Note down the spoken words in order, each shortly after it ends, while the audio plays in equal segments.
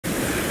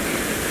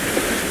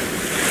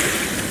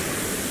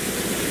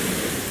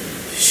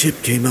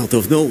ship came out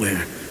of nowhere,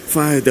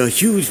 fired a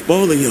huge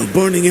volley of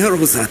burning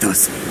arrows at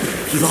us.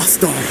 We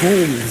lost our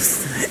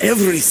homes,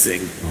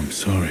 everything. I'm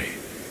sorry.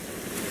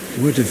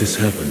 Where did this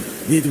happen?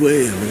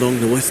 Midway along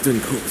the western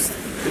coast.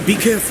 Be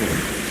careful.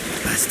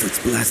 Bastards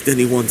blast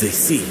anyone they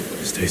see.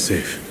 Stay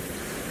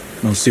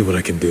safe. I'll see what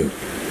I can do.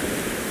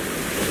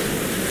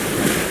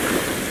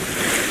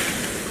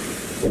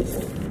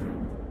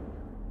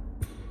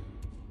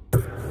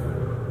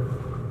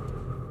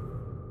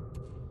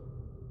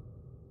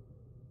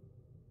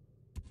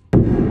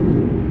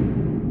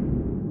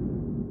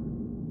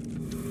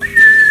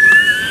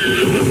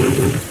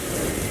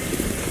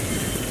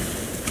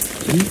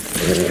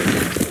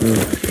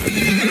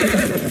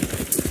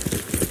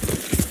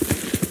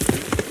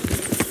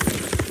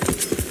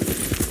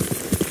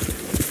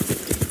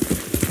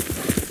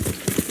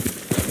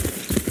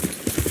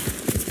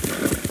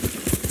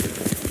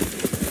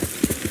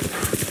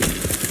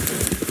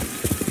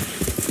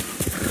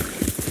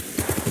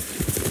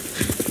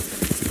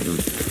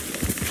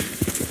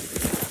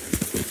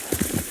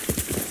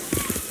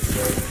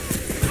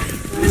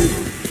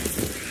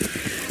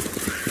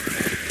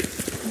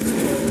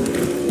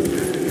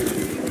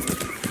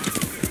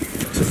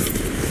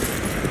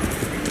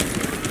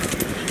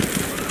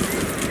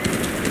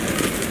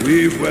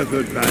 We've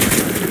weathered bad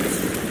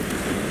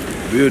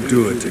times. We'll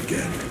do it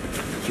again.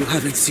 You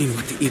haven't seen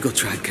what the Eagle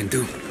Tribe can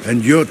do.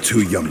 And you're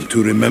too young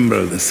to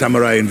remember the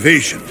samurai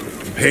invasion,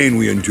 the pain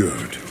we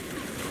endured,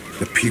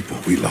 the people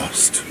we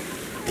lost.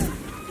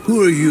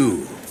 Who are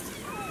you?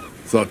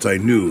 Thought I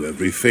knew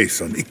every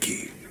face on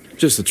Iki.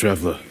 Just a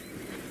traveler.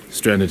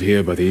 Stranded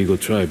here by the Eagle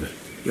Tribe.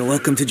 You're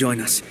welcome to join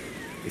us,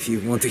 if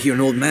you want to hear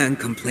an old man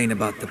complain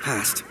about the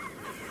past.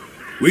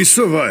 We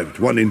survived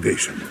one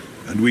invasion,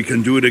 and we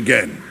can do it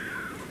again.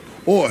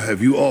 Or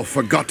have you all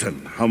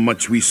forgotten how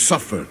much we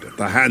suffered at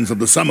the hands of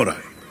the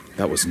samurai?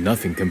 That was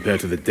nothing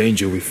compared to the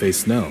danger we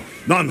face now.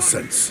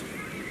 Nonsense.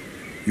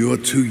 You are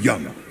too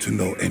young to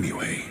know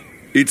anyway.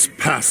 It's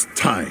past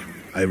time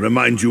I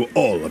remind you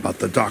all about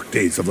the dark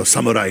days of the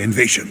samurai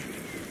invasion.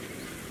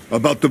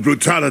 About the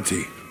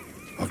brutality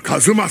of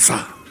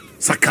Kazumasa,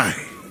 Sakai.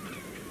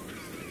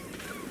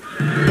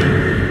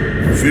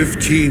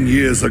 15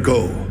 years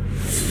ago,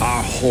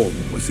 our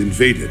home was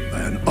invaded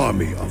by an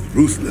army of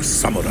ruthless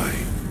samurai.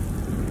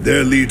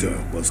 Their leader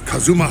was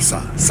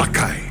Kazumasa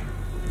Sakai,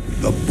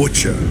 the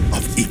Butcher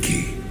of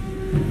Iki.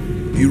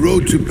 He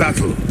rode to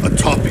battle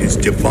atop his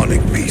demonic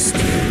beast,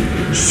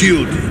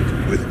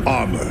 shielded with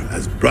armor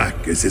as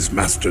black as his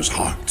master's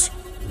heart.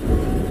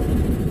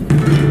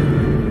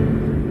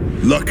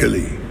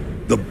 Luckily,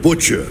 the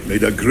Butcher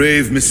made a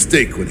grave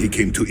mistake when he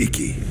came to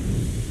Iki.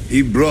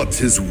 He brought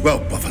his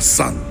whelp of a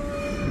son.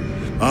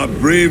 Our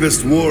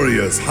bravest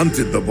warriors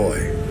hunted the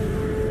boy,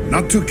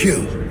 not to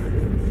kill,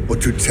 but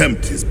to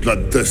tempt his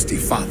bloodthirsty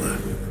father.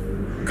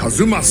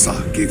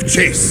 Kazumasa gave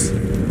chase,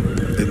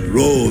 then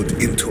rode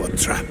into a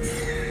trap.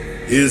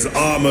 His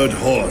armored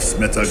horse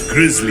met a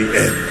grisly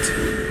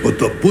end, but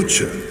the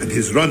Butcher and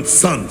his runt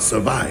son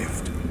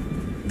survived,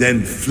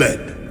 then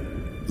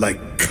fled like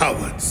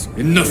cowards.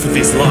 Enough of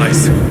these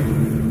lies!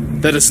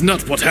 That is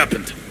not what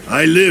happened.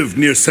 I lived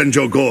near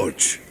Senjo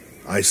Gorge.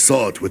 I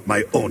saw it with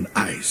my own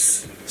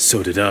eyes.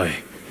 So did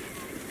I.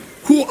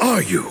 Who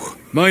are you?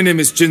 My name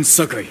is Jin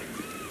Sakai.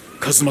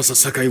 Kazumasa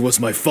Sakai was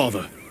my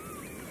father.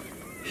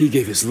 He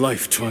gave his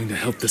life trying to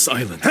help this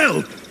island.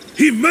 Help!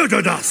 He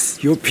murdered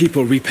us! Your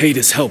people repaid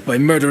his help by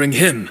murdering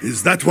him.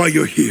 Is that why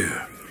you're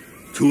here?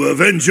 To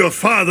avenge your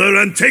father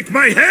and take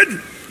my head?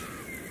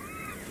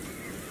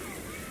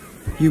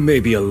 You may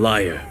be a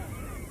liar,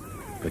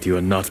 but you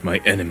are not my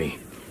enemy.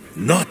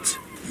 Not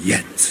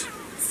yet.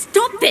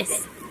 Stop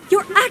this!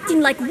 You're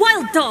acting like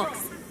wild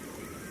dogs!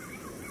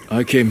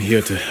 I came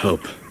here to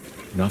help,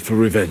 not for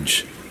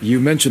revenge. You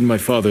mentioned my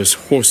father's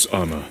horse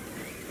armor.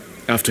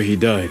 After he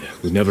died,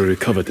 we never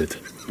recovered it.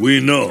 We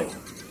know.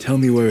 Tell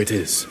me where it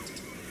is,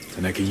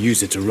 and I can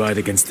use it to ride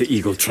against the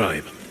Eagle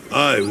Tribe.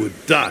 I would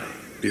die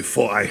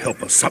before I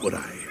help a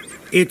samurai.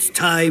 It's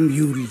time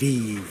you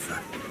leave.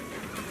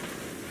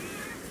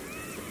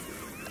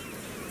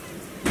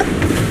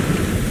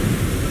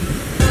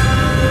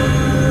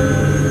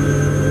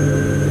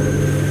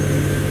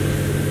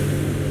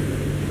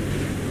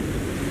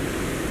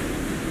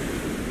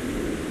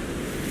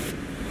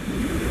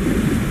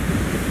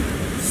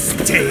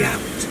 Stay out.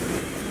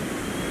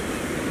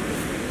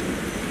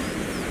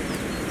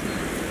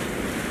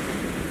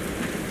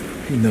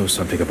 He knows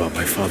something about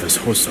my father's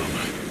horse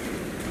armor,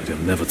 but he'll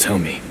never tell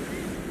me.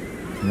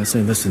 Unless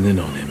I listen in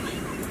on him,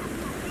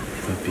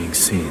 without being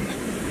seen.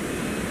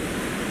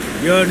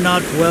 You're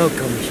not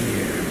welcome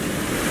here.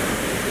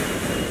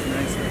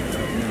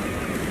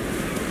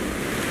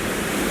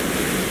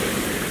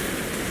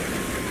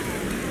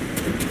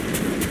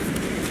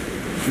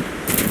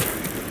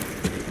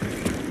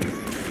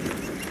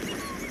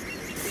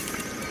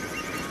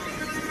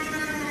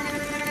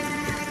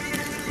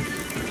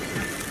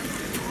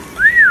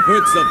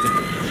 Heard something.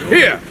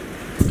 Here!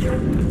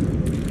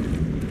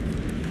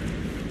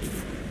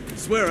 I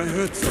swear I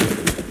heard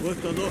something.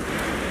 Worth a look.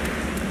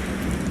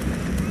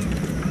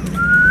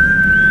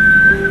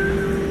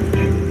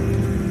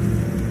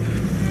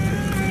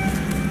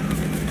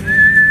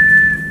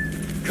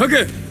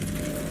 Kage!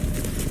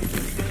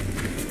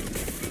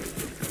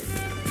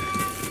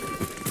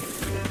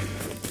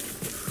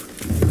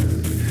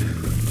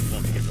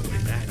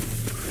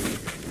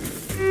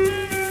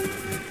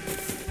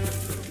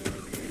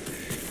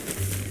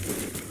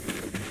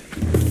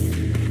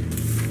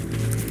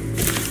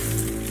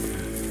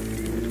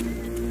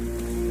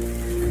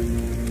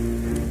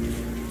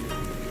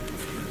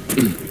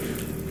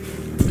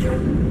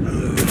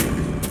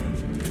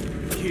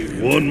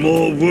 One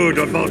more word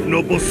about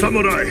noble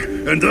samurai,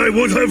 and I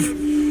would have...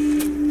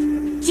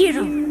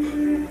 Jiro!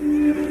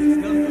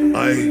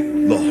 I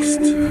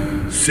lost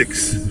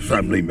 6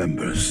 family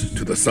members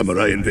to the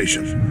samurai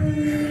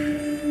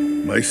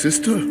invasion. My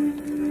sister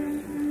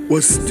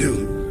was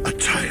still a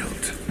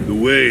child. The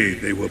way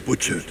they were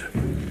butchered,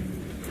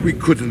 we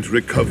couldn't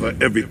recover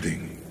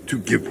everything to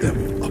give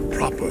them a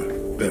proper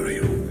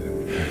burial.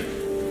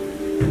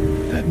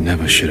 That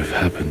never should have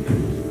happened.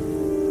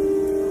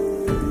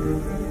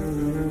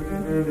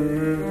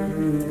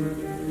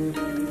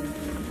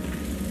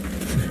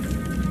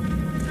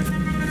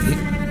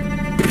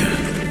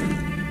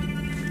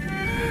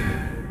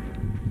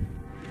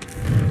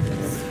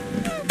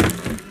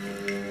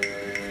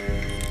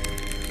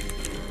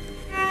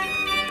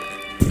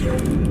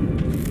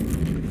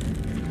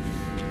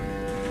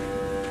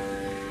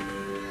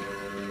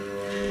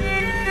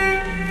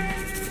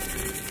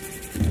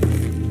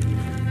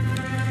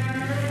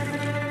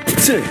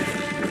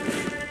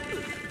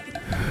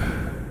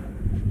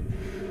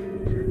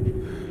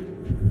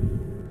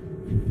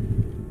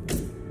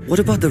 What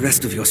about the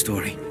rest of your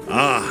story?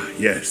 Ah,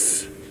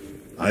 yes.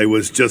 I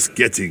was just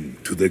getting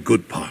to the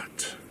good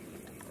part.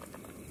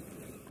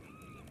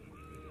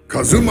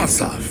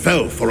 Kazumasa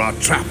fell for our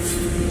trap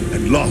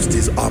and lost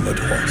his armored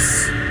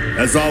horse.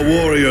 As our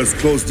warriors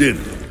closed in,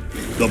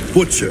 the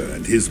butcher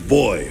and his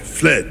boy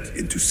fled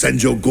into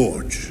Senjo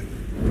Gorge.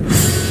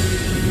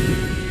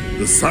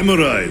 The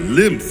samurai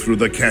limped through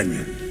the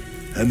canyon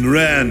and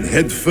ran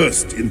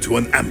headfirst into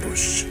an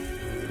ambush.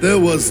 There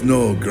was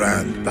no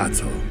grand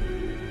battle.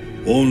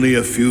 Only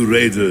a few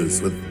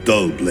raiders with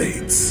dull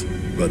blades.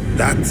 But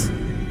that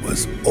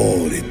was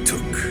all it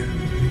took.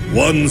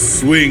 One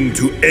swing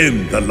to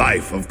end the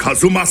life of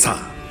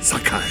Kazumasa,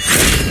 Sakai.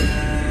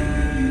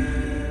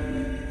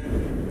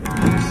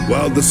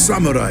 While the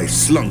samurai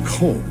slunk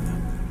home,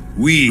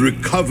 we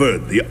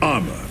recovered the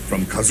armor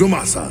from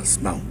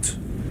Kazumasa's mount.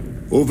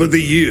 Over the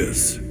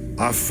years,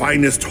 our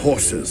finest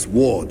horses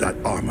wore that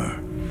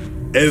armor.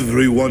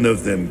 Every one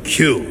of them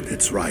killed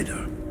its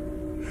rider,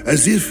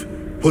 as if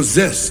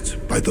possessed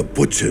by the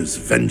butcher's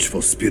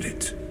vengeful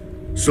spirit.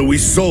 So we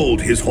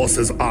sold his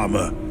horse's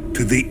armor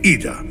to the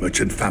Ida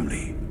merchant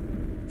family.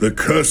 The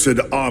cursed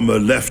armor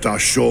left our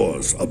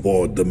shores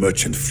aboard the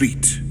merchant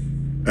fleet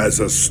as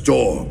a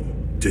storm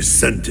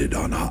descended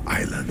on our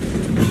island.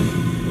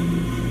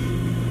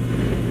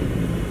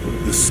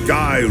 The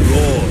sky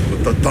roared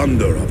with the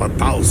thunder of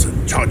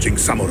 1,000 charging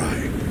samurai,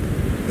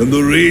 and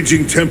the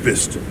raging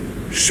tempest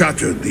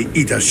shattered the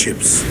Ida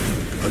ships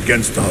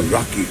against our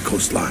rocky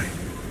coastline.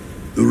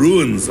 The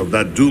ruins of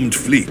that doomed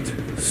fleet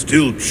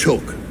still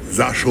choke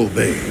Zasho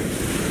Bay,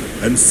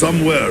 and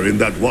somewhere in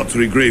that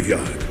watery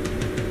graveyard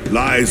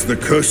lies the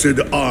cursed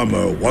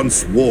armor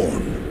once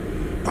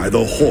worn by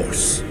the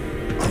horse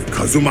of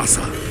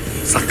Kazumasa,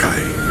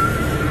 Sakai.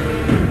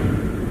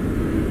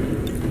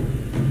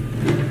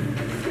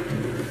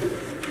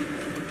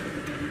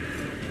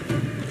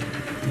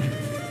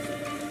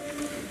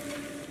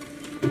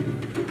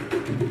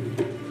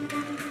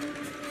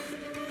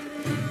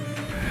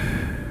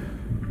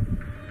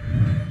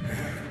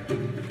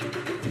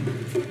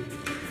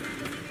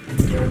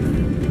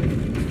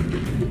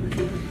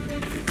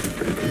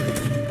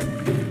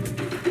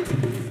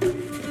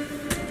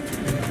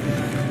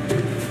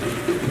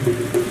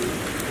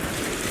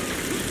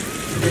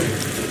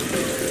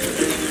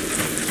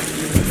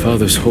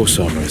 Father's horse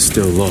armor is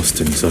still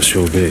lost in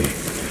Zasho Bay.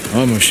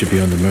 Armor should be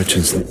on the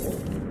merchant's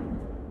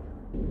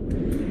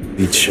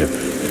lead ship,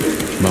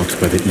 marked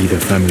by the Ida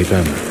family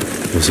banner.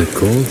 Was it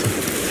gold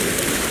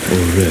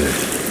or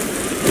red?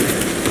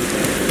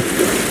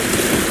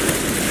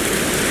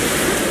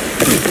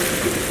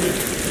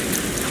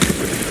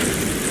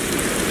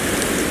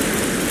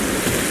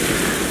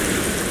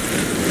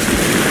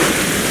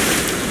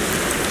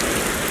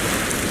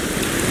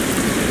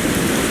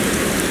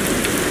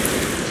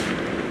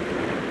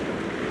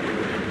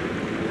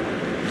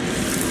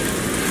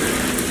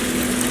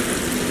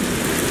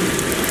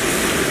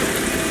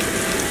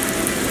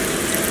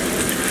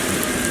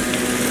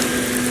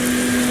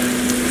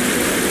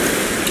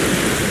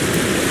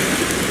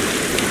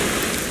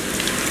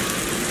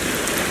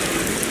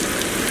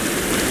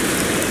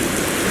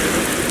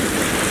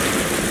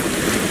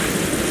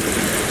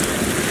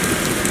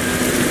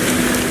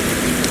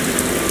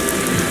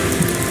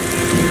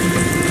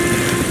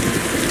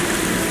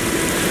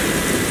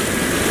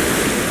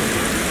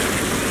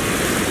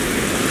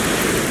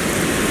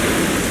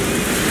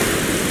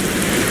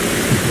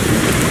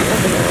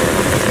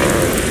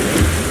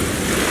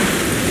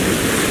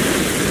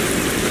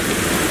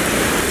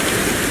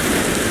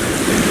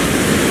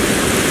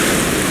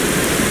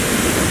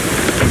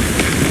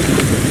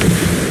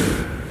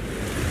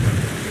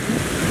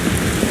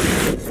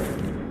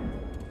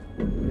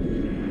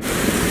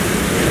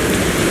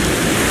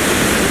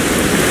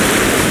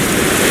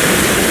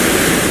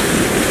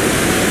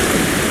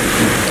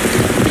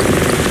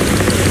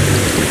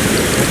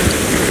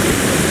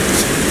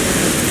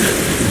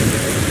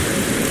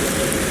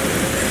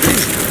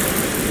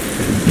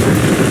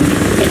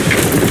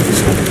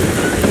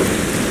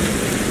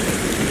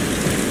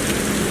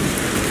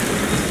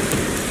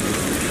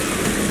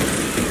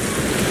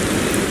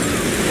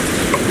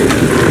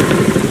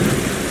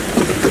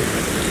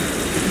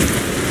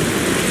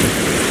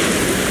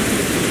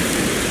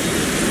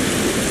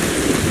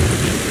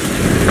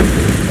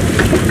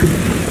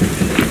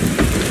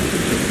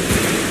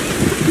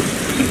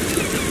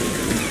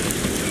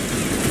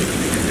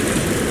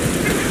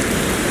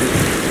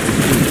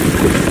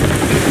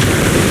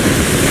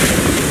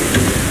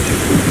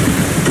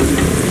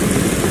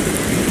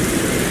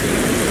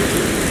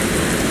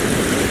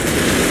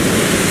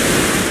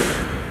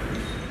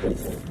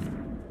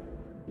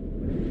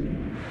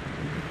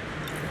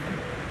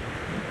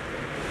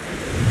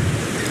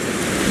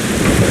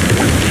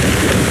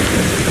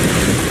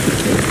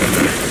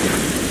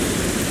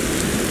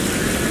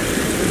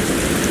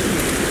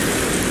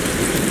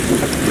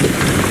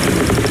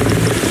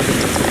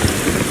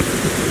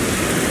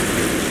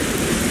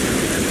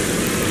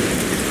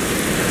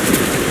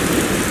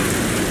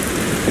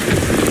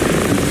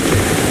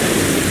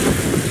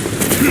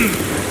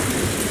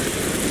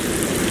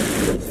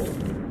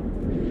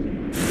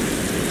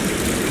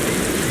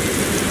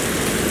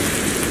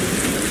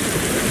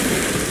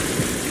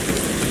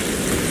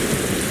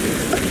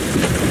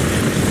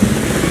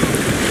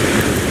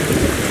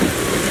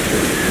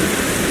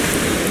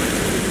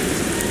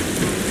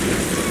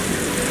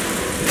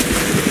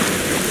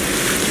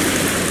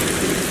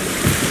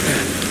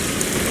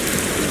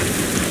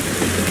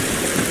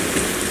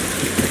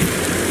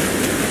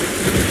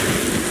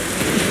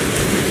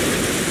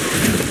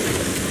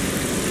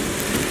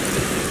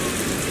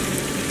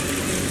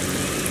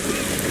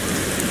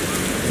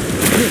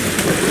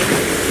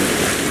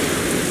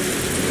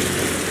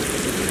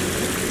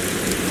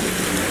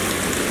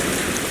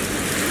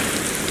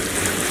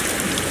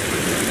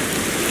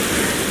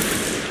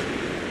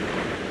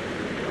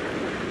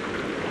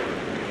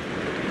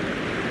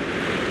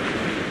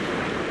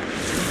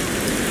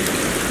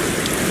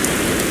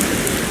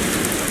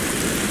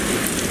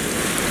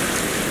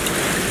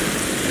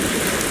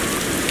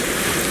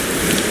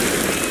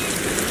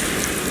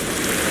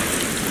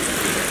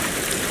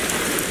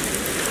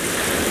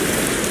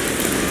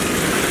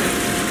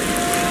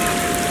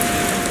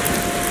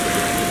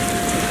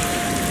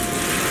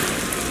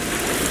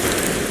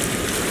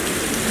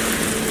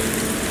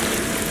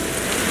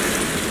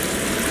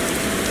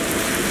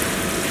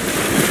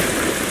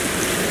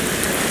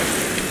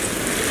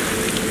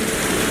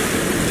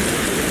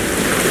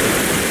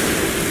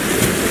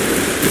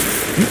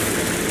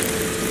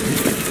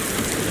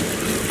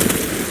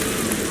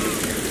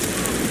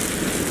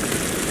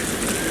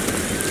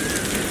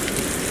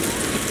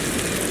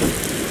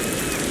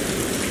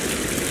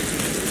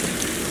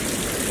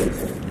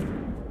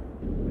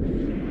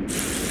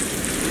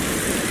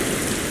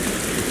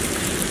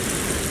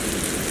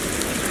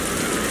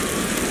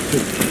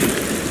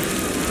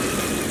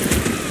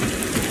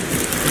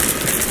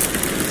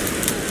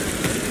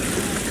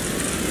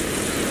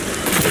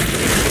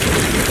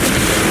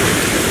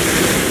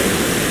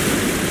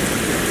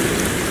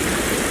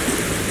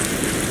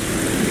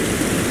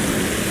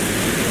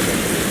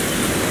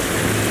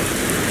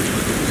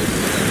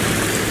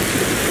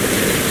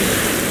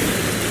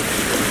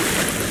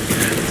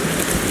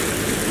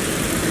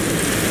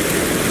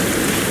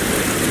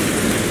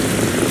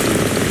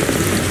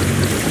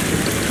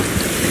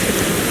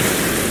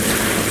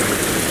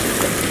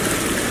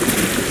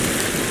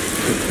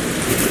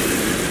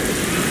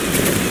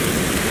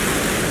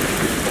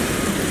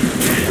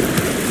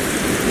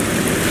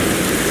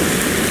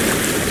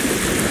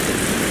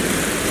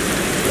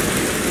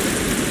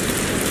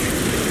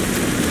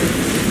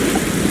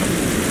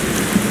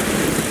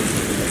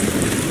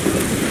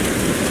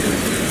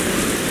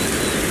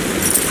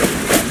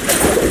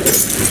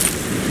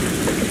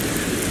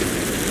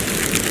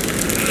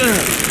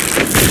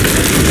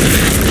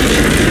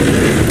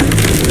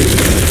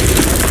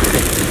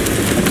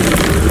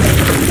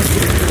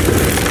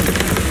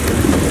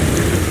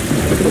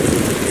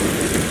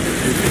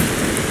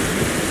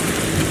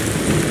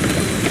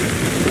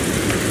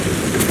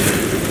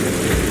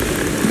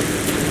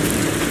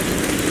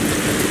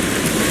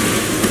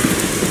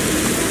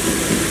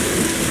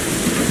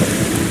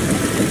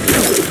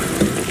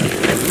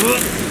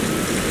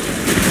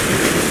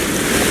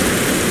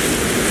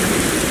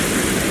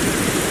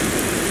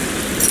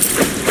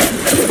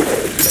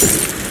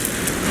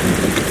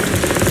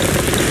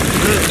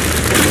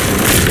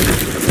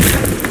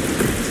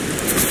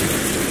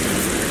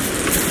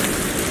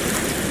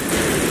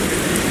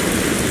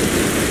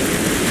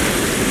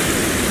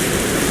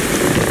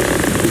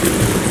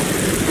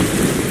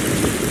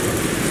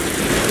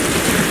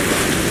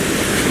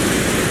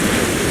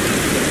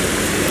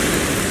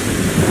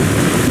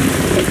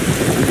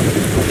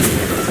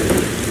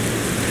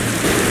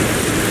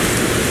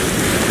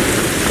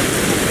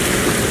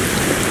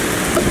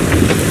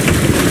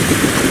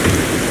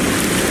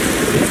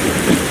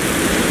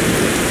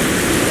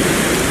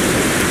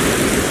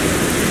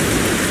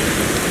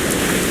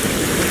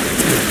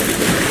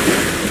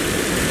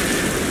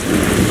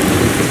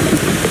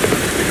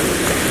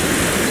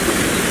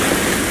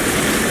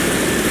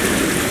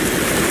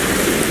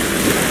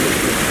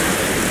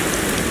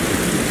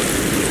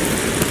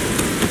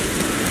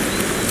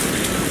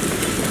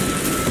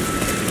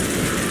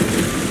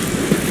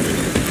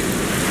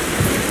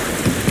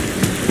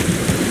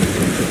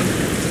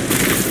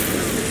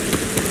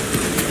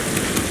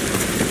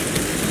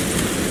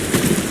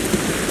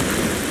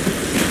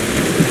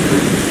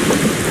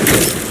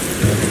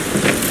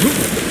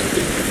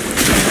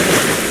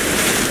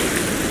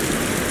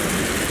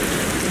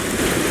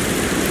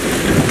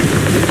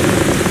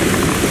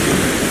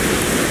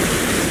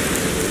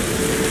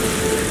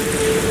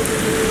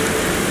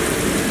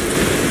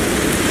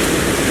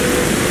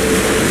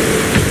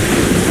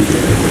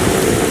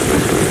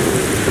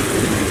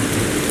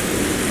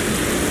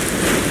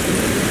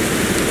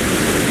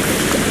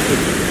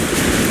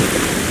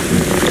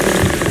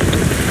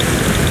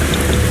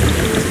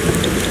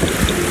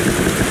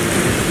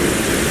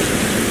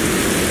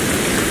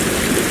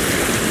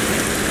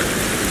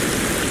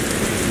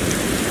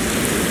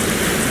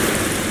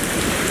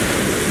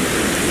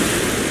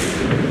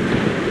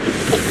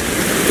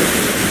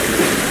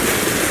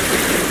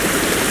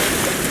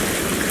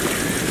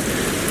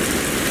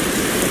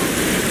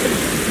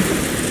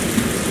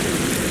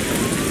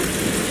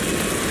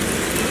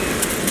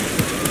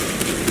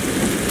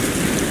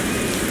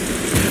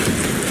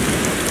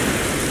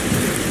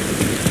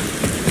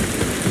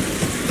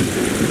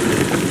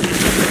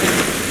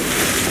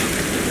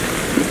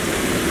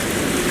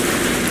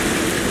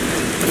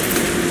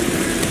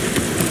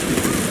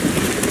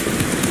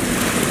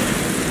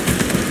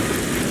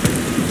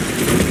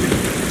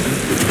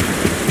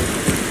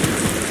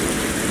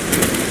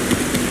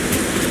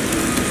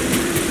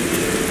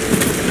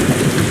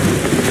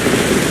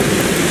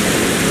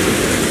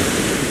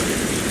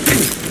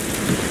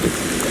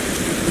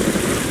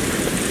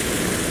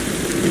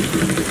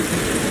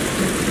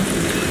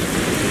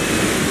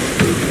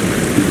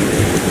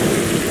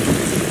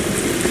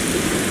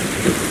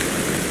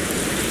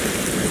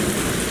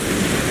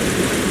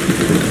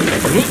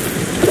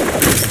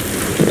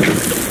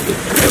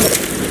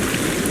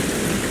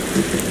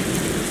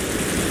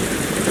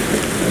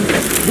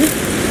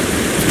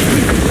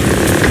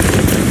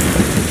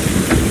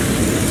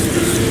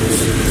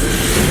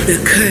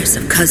 curse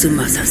of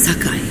Kazumasa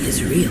Sakai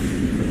is real.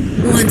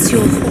 Once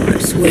your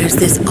horse wears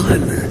this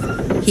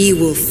armor, he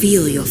will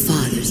feel your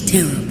father's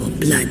terrible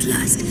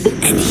bloodlust,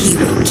 and he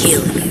will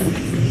kill you.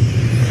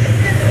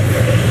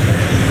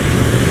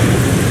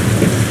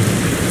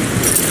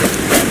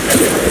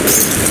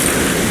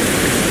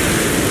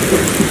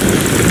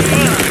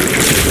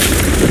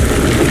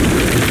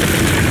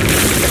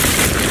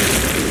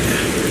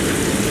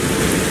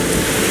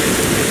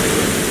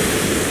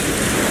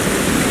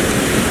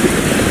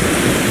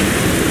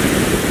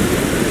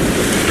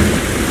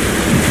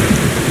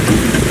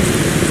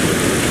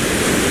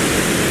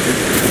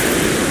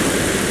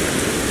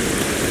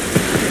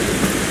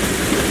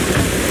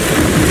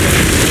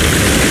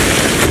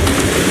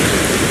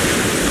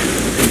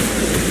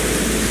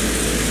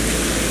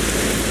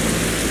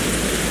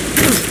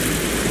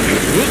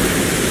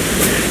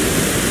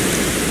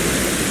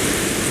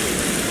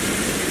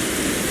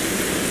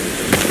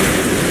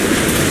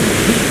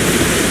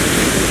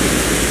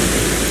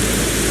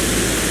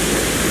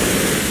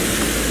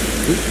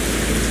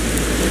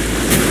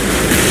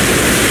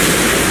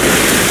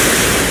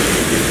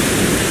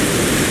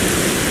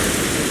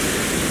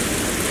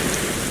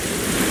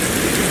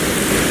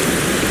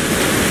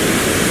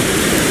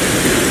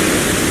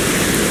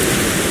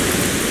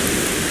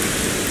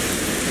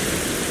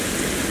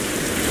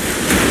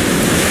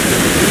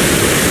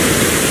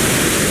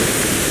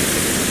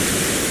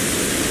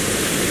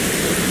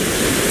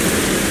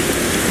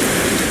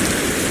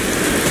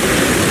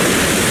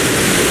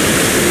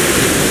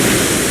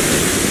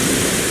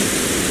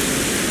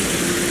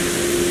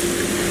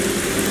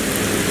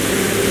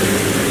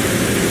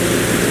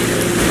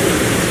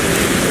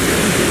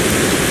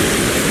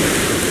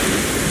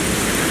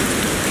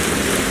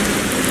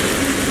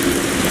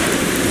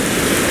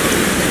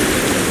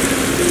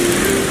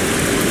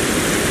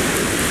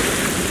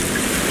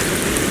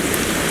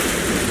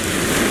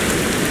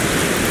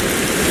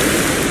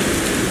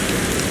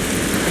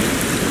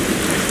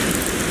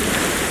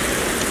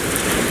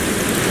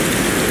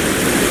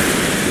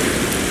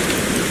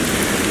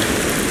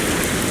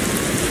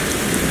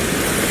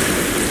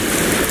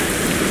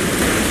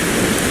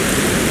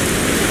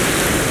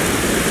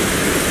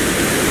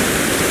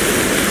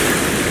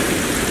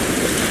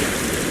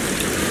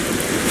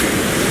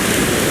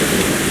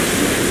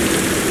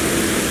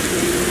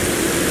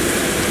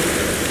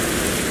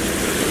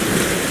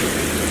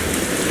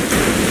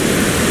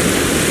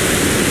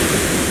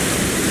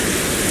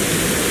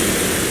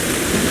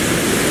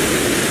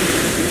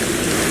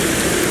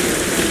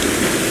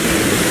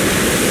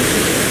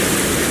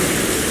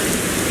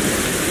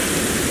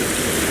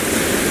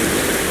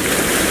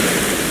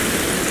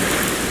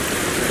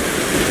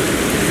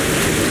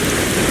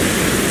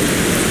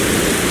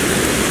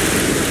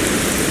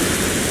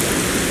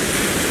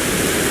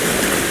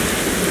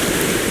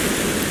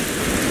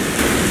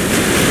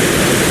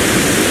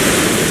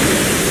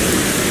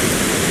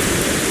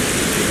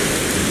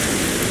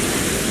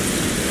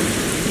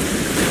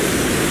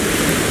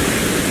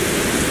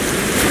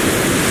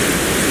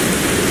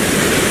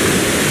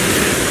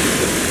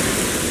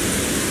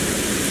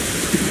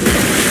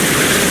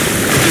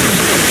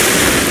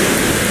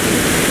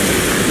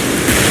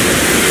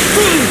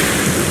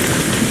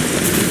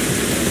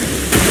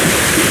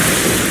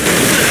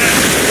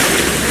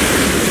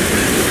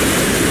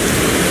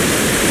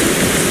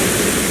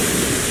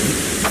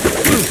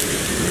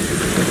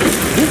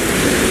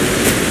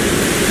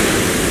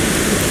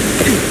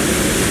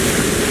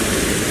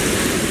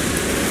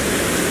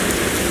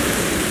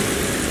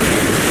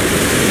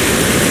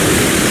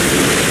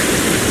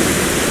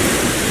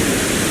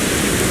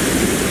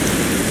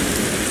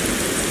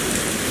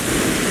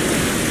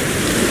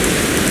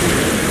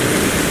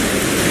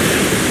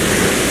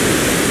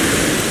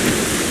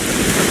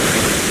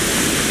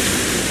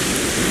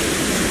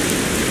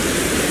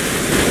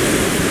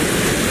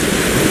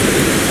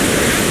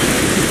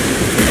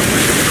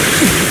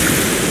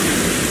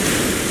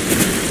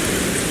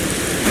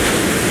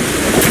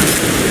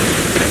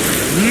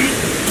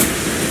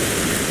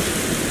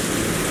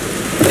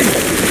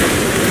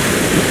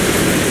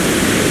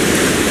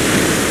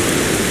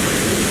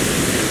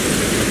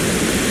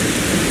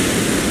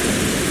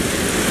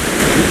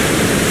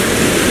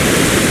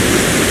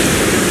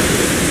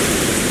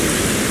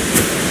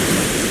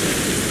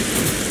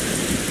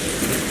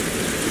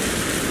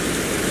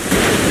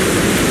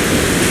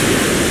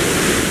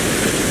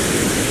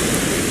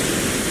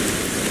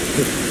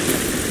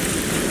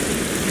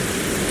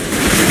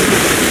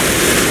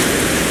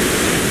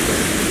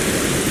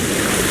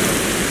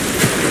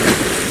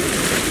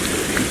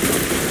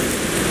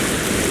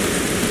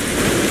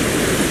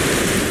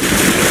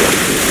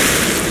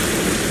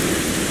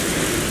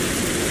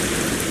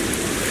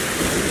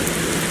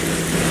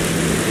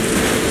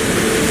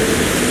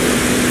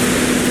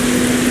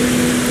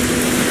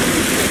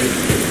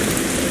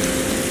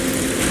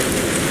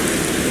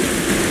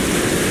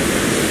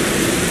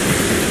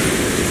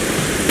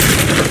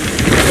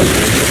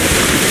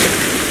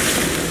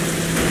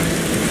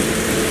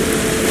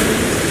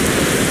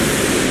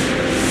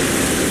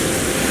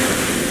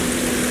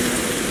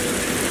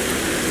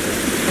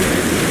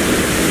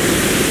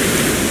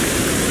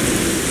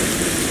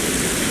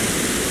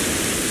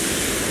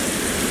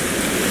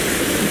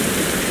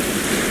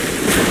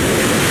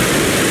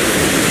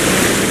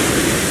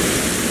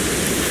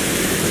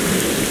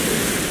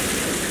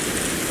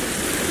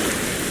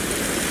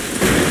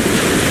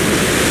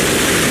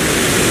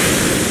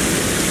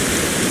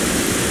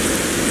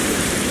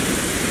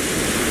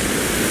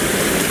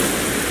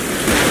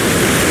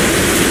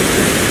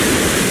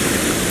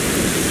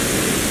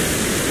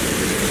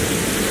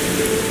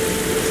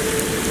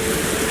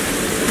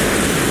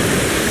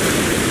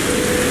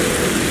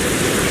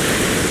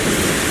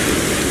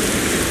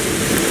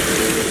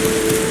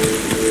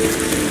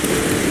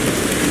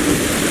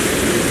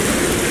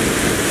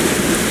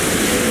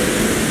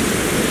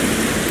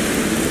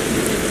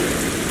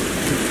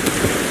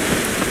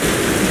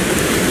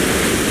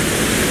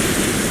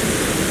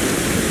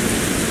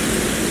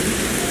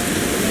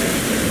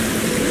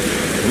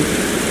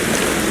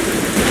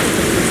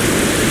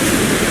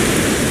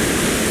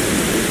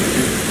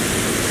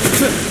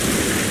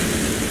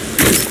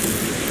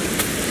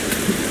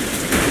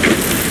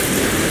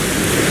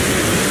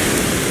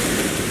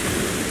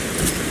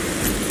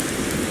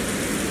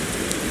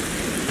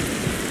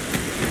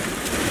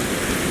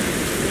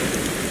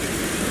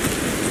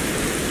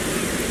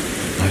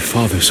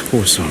 father's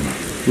horse armor.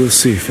 We'll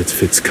see if it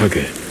fits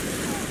Kage.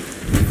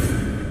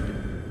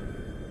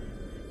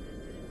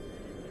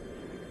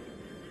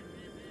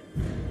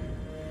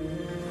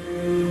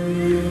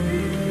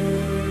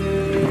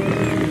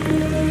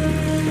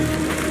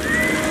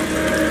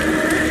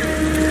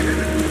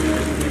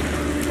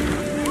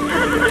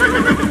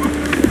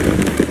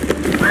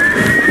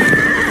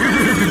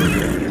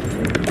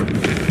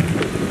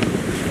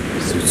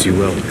 Suits you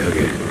well,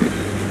 Kage.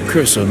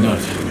 Curse or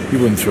not, you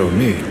wouldn't throw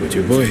me, would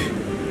you, boy?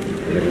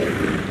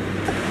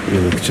 You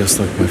look just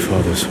like my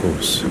father's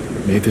horse.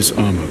 May this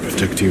armor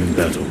protect you in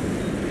battle.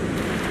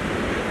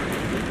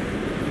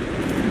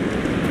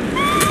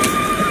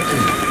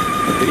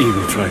 The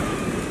Eagle tribe.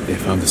 They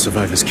found the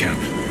survivors' camp.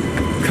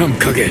 Come,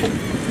 Kage!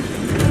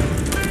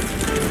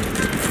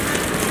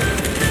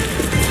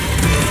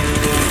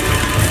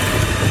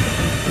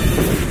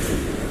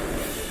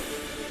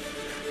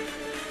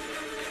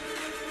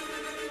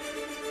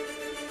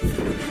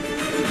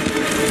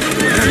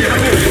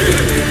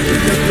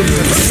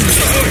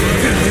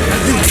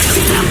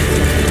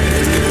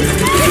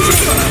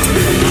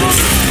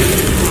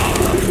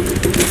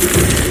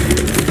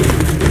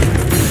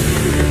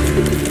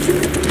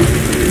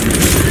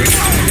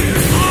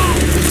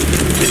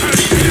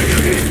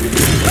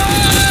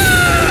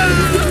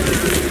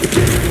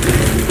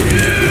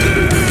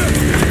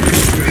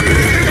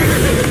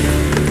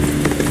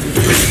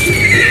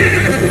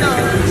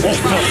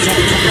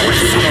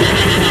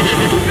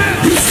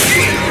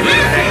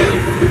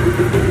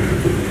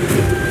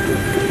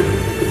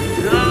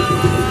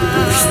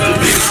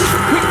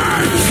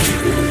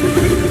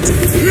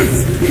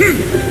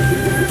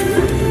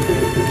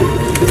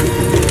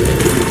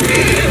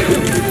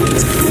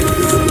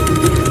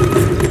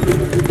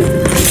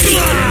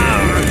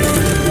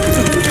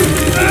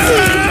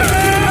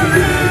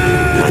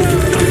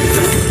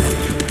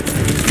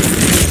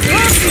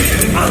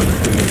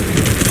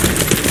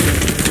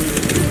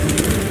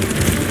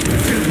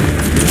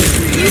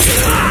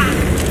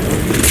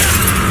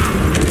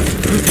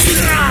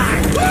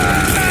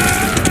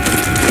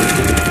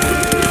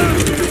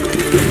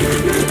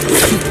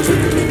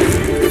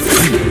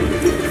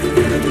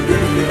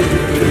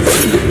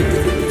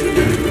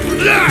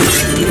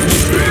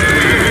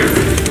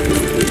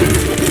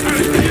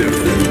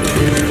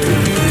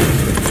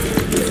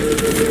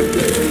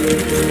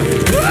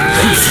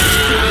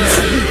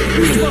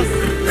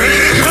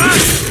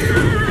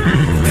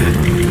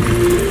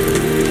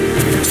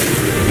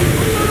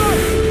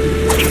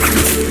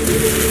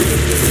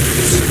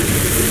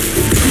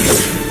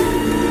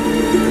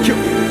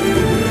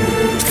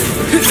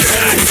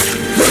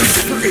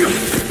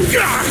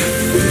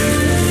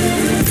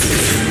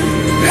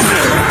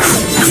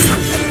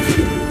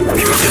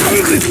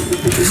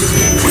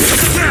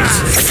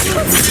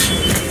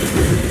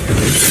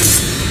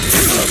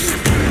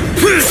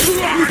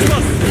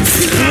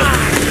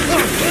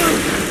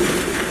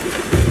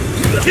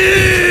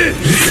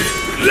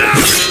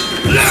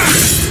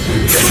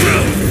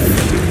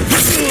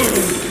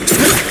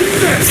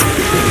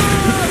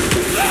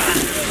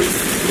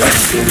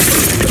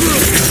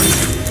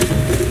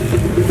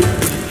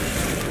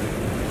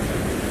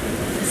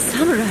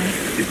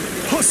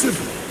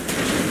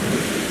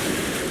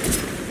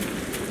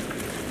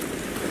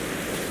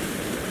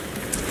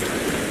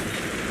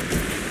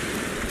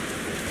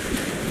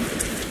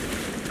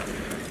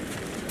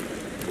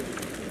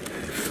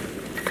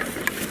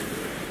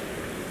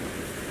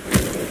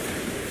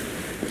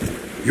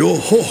 Your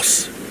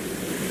horse.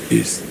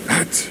 Is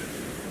that...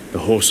 The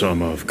horse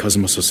armor of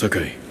Kazumasa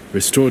Sakai,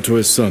 restored to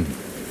his son,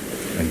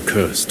 and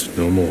cursed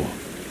no more.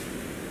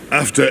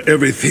 After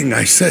everything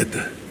I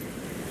said,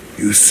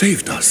 you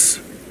saved us.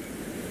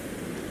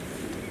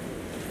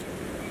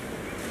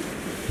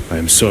 I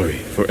am sorry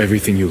for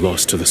everything you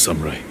lost to the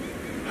samurai.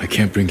 I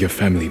can't bring your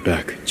family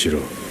back,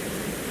 Jiro.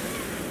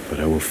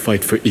 But I will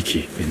fight for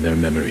Ikki in their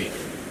memory.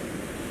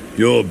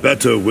 You're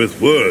better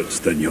with words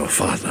than your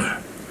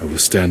father. I will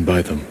stand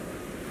by them.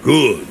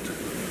 Good.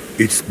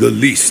 It's the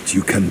least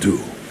you can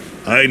do.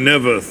 I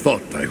never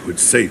thought I would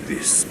say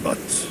this, but...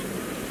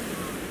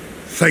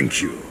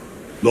 thank you,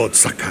 Lord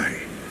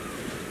Sakai.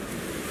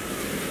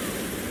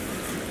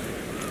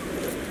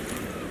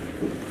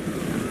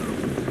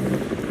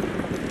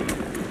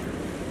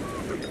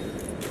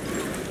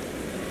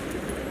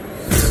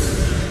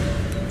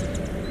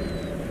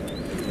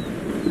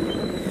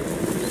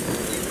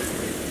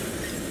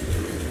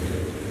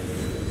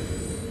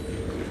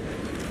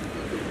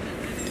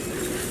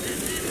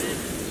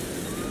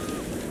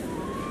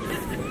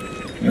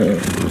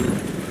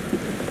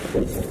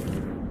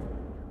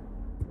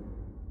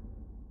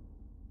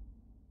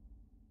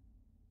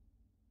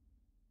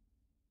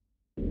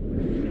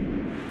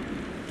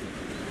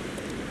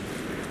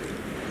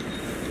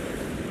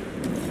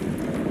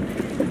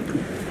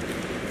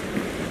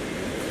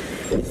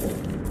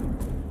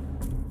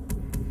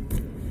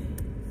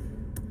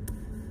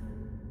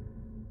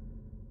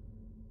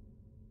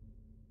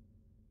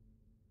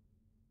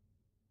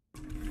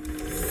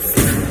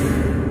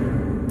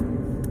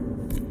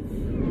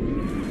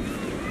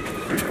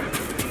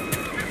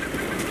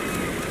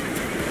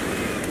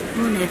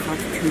 effort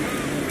too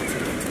great to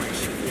get where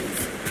she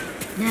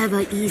is.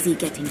 Never easy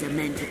getting the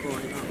men to go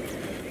along.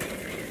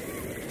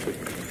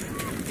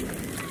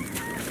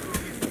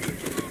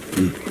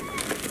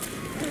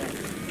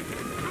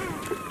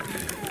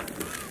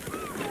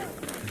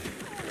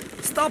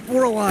 Stop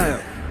for a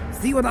while.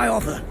 See what I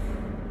offer.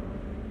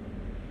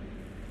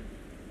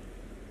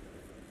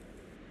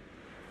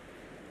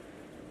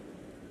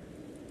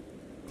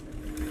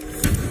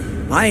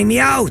 Buying me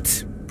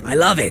out. I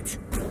love it.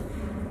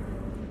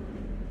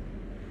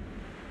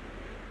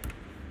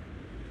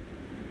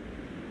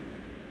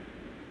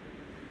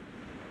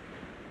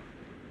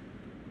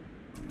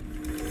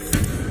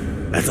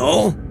 That's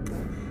all?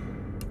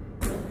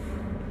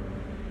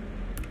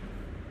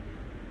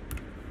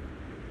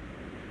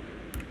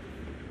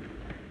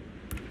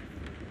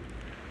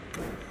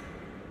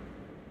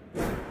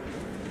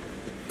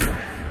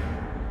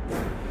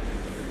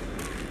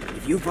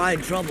 If you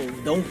find trouble,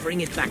 don't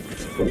bring it back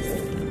with you.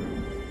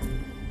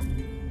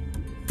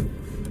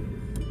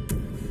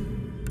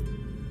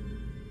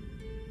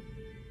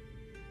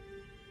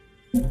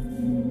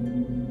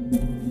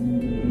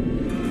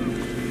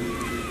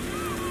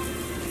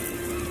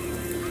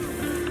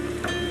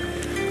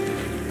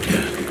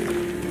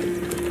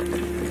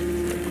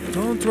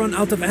 Don't run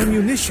out of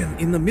ammunition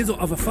in the middle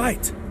of a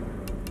fight.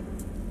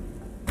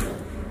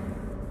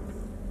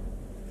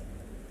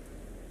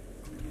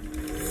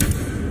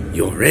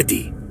 You're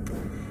ready.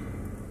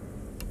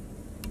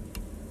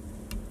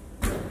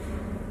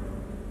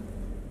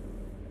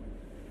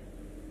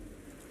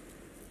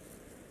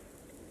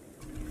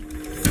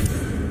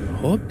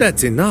 Hope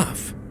that's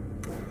enough.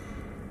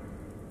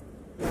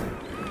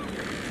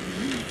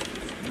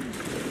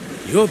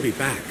 You'll be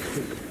back.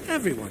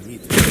 Everyone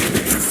needs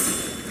this.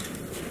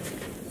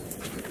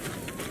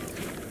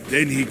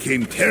 Then he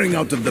came tearing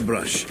out of the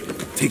brush,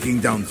 taking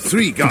down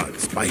 3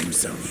 guards by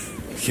himself.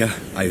 Yeah,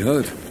 I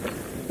heard.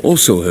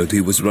 Also heard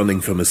he was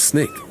running from a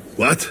snake.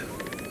 What?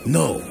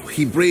 No,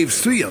 he braved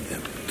 3 of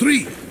them.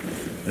 3!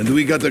 And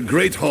we got a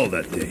great haul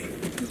that day.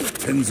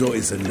 Tenzo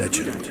is a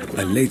legend.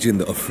 A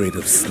legend afraid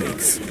of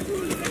snakes.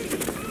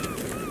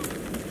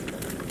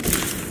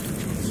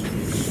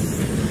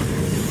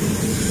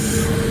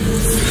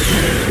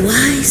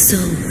 Why so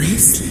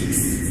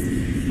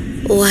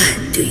restless?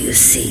 What do you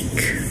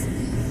seek?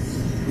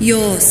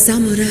 Your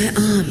samurai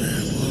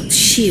armor won't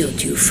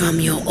shield you from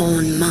your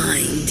own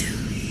mind.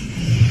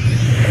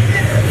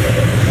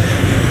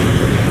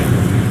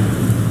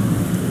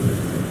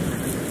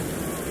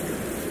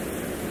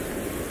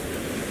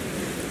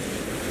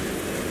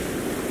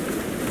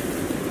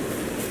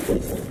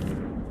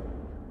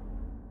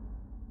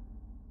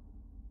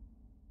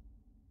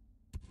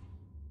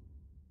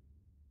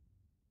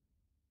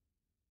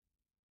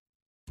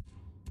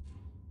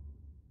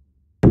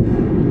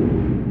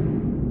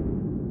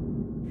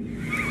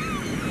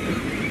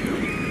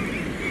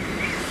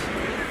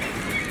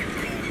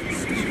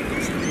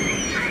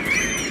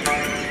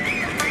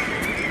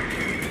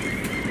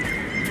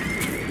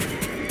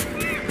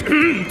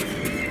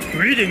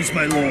 Greetings,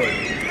 my lord.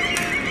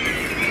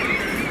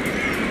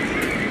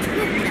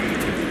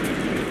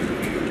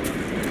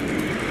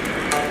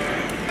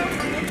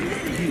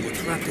 We were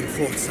trapped in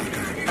Fort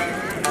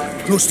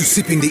Sakai, close to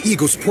sipping the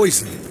eagle's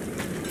poison.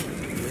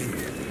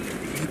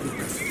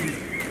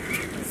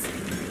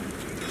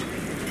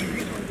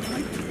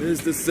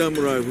 There's the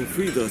samurai who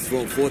freed us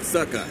from Fort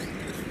Sakai.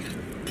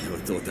 Never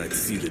thought I'd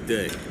see the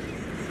day.